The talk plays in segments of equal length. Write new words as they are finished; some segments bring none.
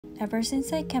Ever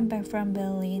since I came back from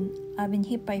Berlin, I've been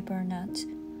hit by burnout,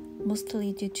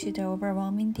 mostly due to the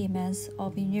overwhelming demands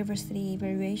of university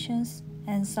evaluations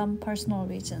and some personal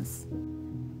reasons.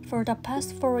 For the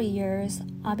past 4 years,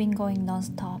 I've been going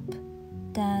non-stop.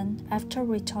 Then, after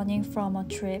returning from a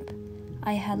trip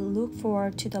I had looked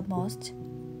forward to the most,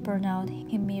 burnout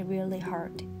hit me really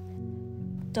hard.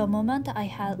 The moment I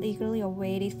had eagerly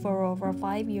awaited for over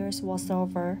 5 years was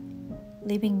over,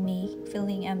 leaving me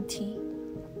feeling empty.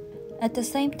 At the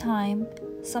same time,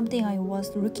 something I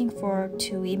was looking forward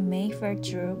to in May fell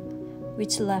through,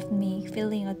 which left me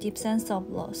feeling a deep sense of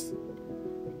loss.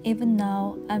 Even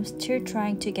now, I'm still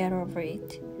trying to get over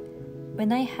it.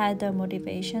 When I had the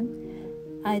motivation,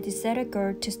 I decided a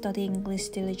goal to study English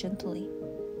diligently.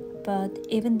 But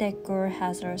even that goal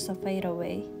has also faded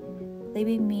away,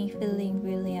 leaving me feeling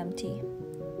really empty.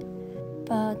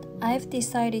 But I've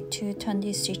decided to turn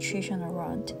this situation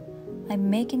around. I'm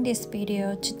making this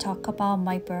video to talk about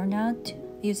my burnout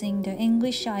using the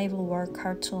English I've worked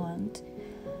hard to learn.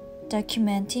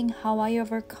 Documenting how I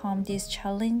overcome this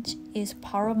challenge is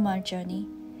part of my journey.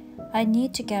 I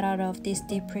need to get out of this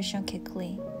depression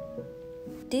quickly.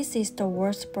 This is the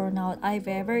worst burnout I've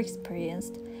ever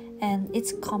experienced, and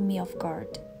it's caught me off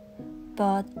guard.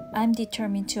 But I'm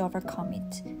determined to overcome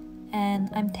it, and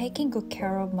I'm taking good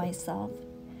care of myself.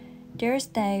 There's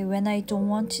days when I don't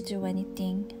want to do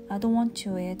anything. I don't want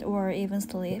to eat or even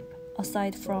sleep,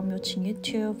 aside from watching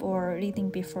YouTube or reading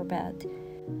before bed.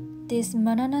 This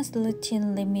monotonous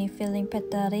routine leaves me feeling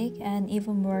pathetic and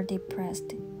even more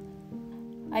depressed.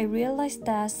 I realized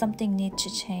that something needs to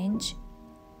change.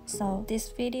 So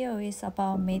this video is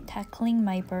about me tackling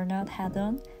my burnout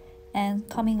head-on and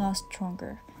coming out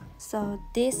stronger. So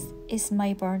this is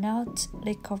my burnout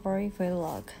recovery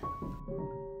vlog.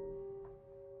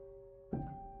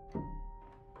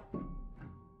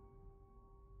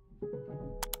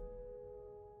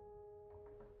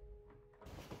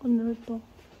 오늘도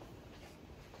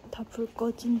다 불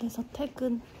꺼진 데서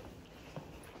퇴근.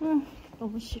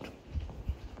 너무 싫어.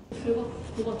 그거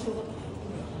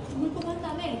물법 한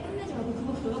다음에 끝내지 말고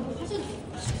그거 결과도 하셔도 돼요.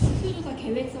 수조사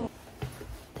계획서.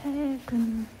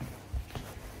 퇴근.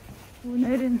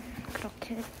 오늘은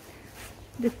그렇게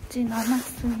늦진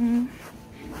않았어.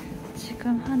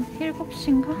 지금 한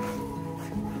 7시인가?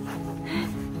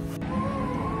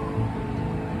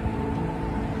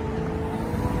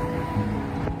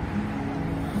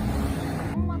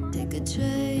 Take a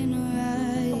train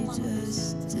ride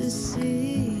just to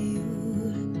see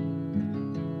you.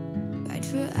 Ride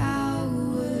for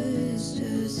hours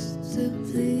just to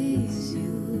please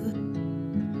you.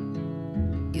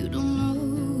 You don't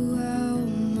know how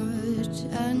much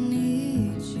I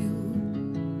need you.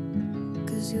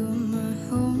 'Cause you're my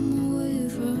home away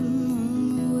from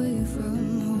home, away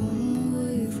from home,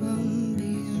 away from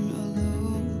being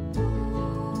alone.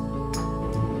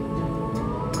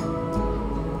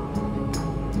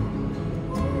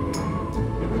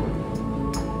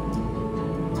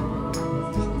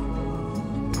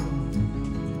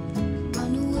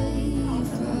 Run away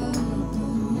from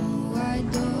home, why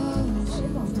don't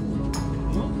you?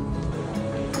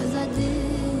 'Cause I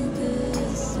did the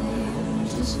same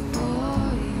just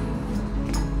for you.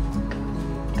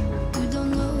 You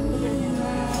don't know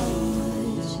how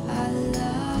much I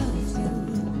love you.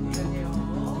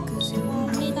 'Cause you're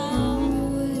my home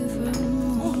away from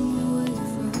home, away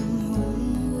from home,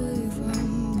 away from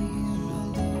being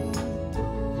alone.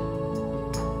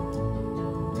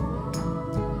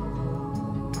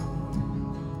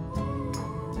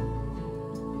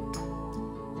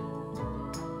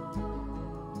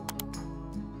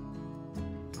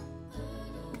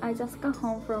 I just got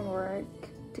home from work,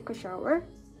 took a shower,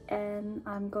 and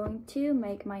I'm going to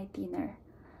make my dinner.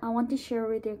 I want to share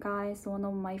with you guys one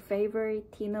of my favorite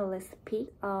dinner recipe.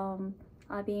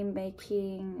 I've been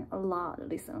making a lot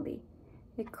recently.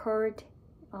 It's called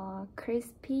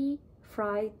crispy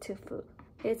fried tofu.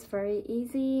 It's very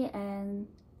easy and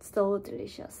so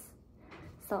delicious.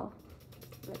 So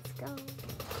let's go.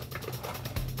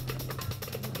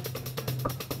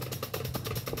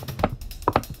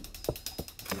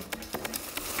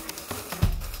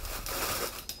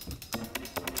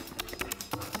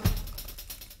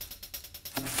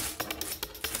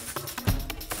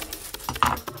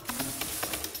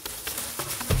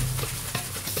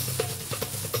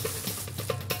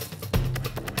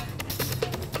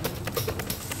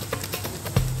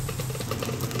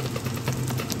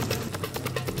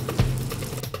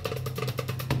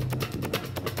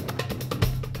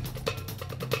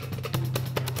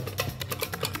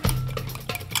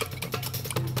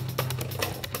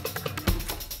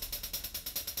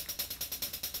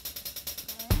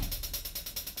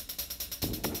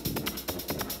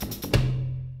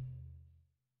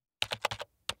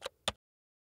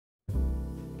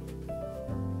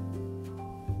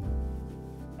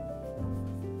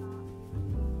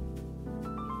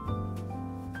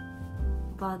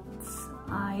 but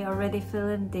I already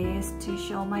filmed this to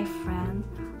show my friend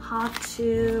how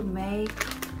to make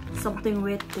something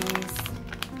with these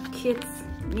kids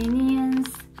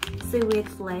minions seaweed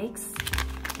flakes,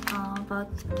 but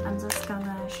I'm just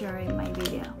gonna share in my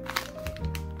video.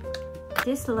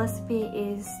 This recipe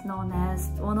is known as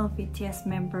one of BTS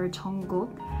member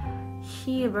Jungkook.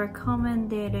 He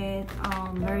recommended it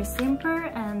very simple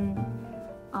and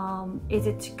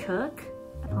easy to cook.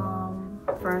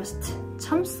 First,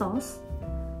 chum sauce.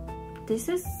 This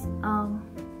is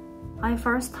my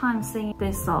first time seeing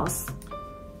this sauce.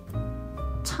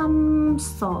 Chum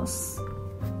sauce.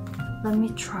 Let me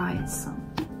try some.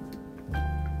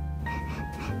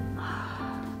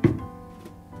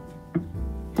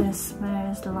 This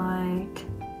smells like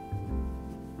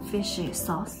fishy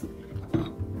sauce.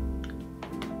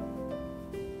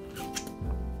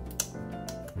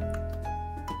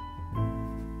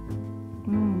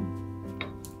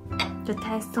 It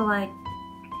tastes like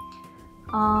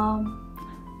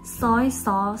soy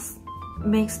sauce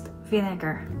mixed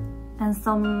vinegar and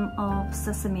some of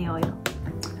sesame oil.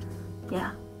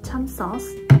 Yeah, chum sauce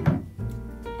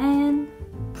and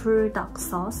bulldog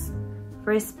sauce,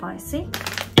 very spicy,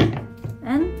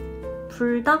 and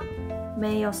bulldog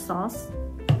mayo sauce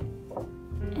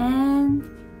and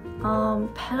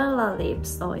perilla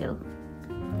leaves oil,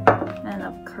 and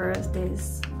of course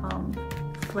this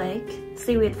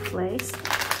seaweed flakes,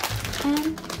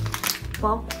 and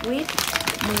buckwheat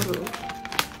noodle.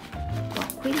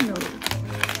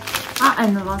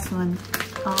 And the last one,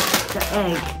 the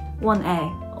egg. One egg,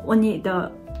 only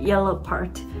the yellow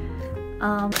part.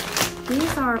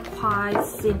 These are quite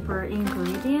simple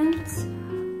ingredients,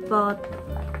 but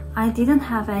I didn't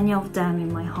have any of them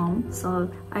in my home, so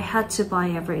I had to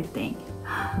buy everything.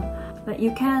 But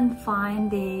you can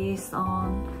find these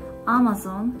on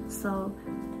Amazon, so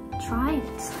try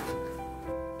it.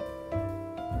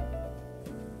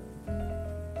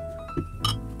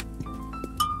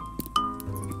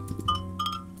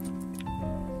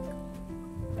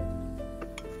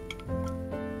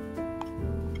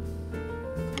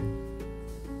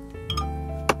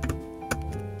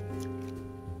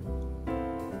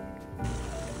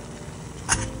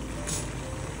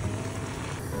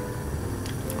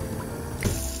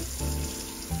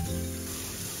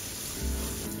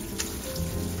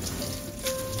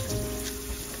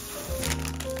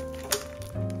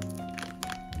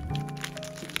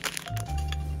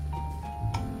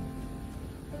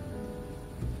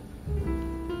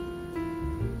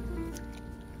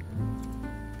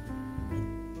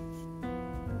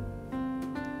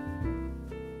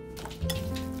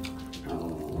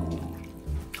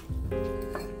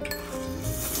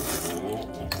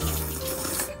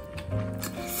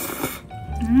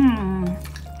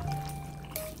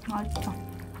 맛있다.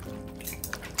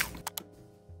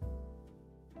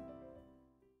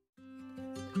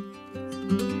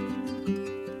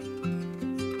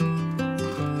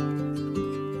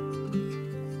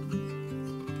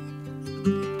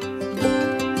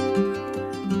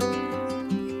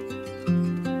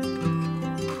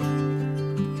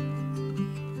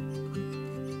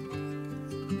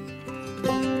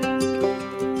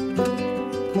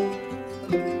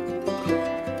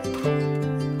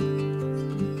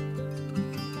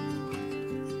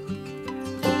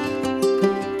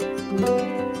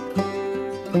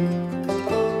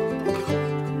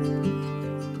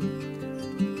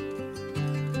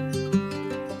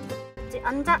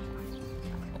 앉아.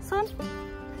 손.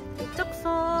 이쪽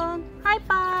손.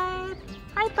 하이파이브.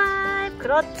 하이파이브.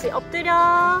 그렇지.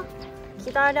 엎드려.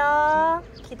 기다려.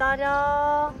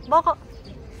 기다려. 먹어.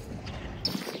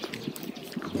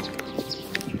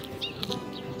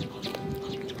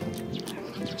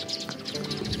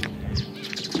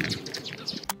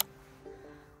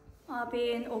 I've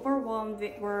been overwhelmed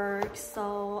with work,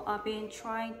 so I've been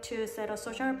trying to set a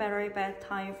social battery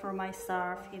bedtime for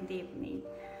myself in the evening.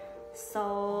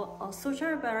 So a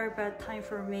social battery bedtime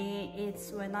for me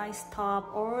is when I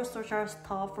stop all social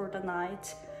stuff for the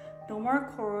night. No more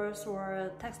calls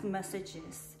or text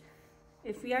messages.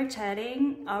 If we are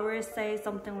chatting, I will say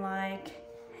something like,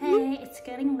 "Hey, it's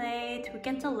getting late, we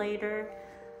can talk later."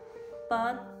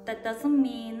 But that doesn't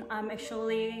mean I'm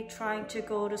actually trying to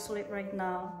go to sleep right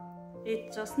now.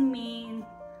 It just means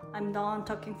I'm done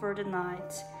talking for the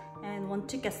night and want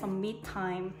to get some me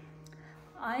time.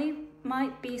 I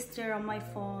might be still on my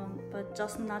phone, but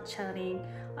just not chatting.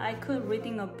 I could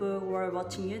reading a book or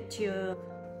watching YouTube.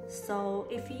 So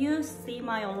if you see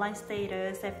my online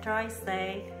status after I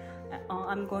say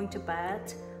I'm going to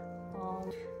bed,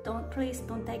 please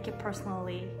don't take it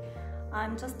personally.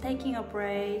 I'm just taking a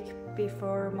break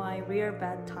before my real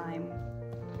bedtime.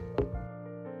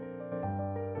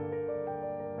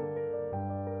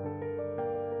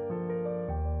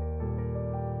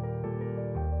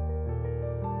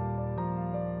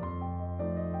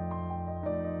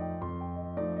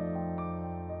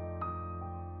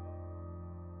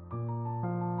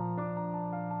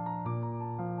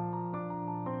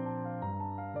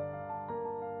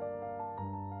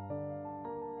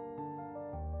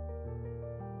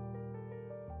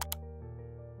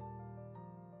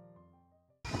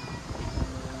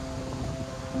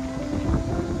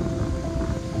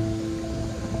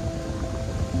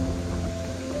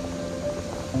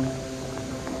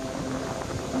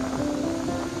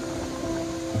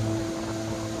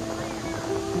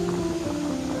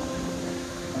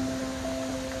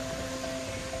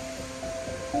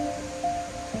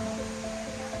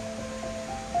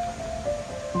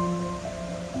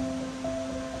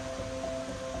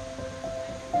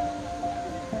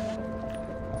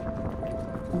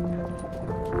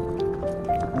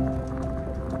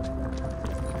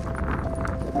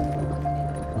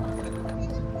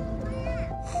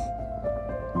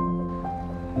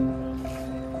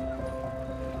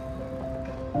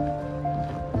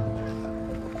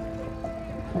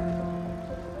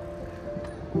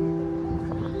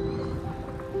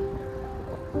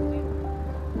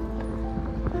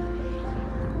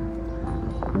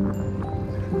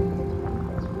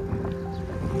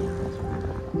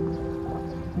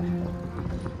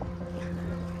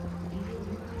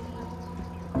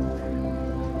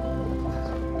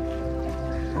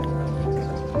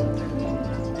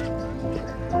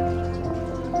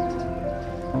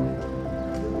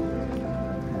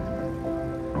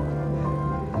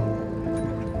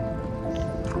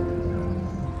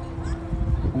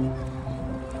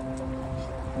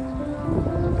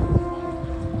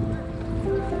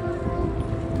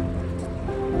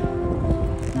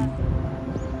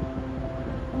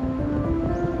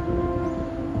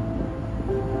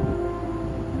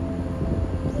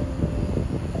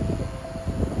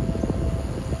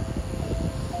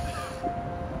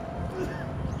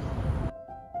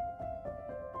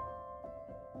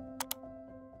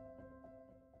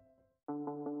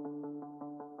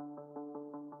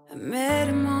 I met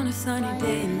him on a sunny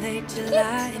day in late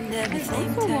July, and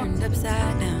everything turned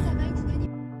upside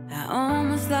down. I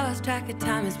almost lost track of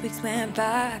time as weeks went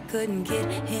by. I couldn't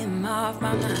get him off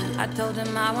my mind. I told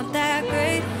him I want that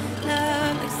great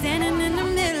love, like standing in the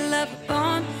middle of a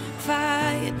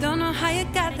bonfire. You don't know how you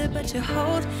got there, but you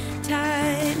hold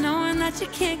tight, knowing that you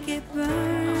can't get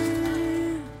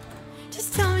burned.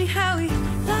 Just tell me how we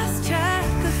lost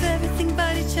track of everything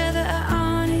but each other. I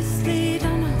honestly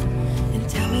don't know. And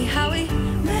tell me how we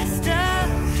messed up,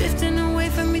 drifting away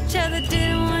from each other.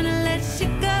 Didn't want to let you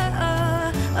go.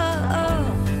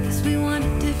 Cause we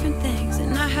wanted different things,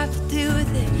 and I have to deal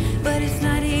with it, but it's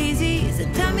not easy. So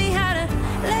tell me how to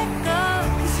let go,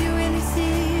 cause you really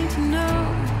seem to know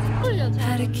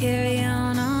how to carry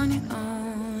on your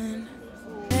own.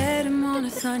 Met him on a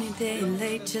sunny day in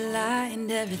late July,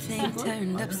 and everything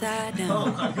turned upside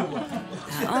down.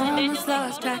 I almost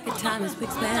lost track of time as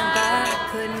weeks went by. I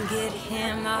couldn't get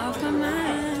him off my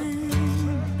mind.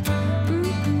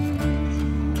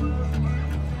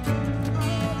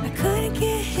 I couldn't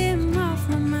get him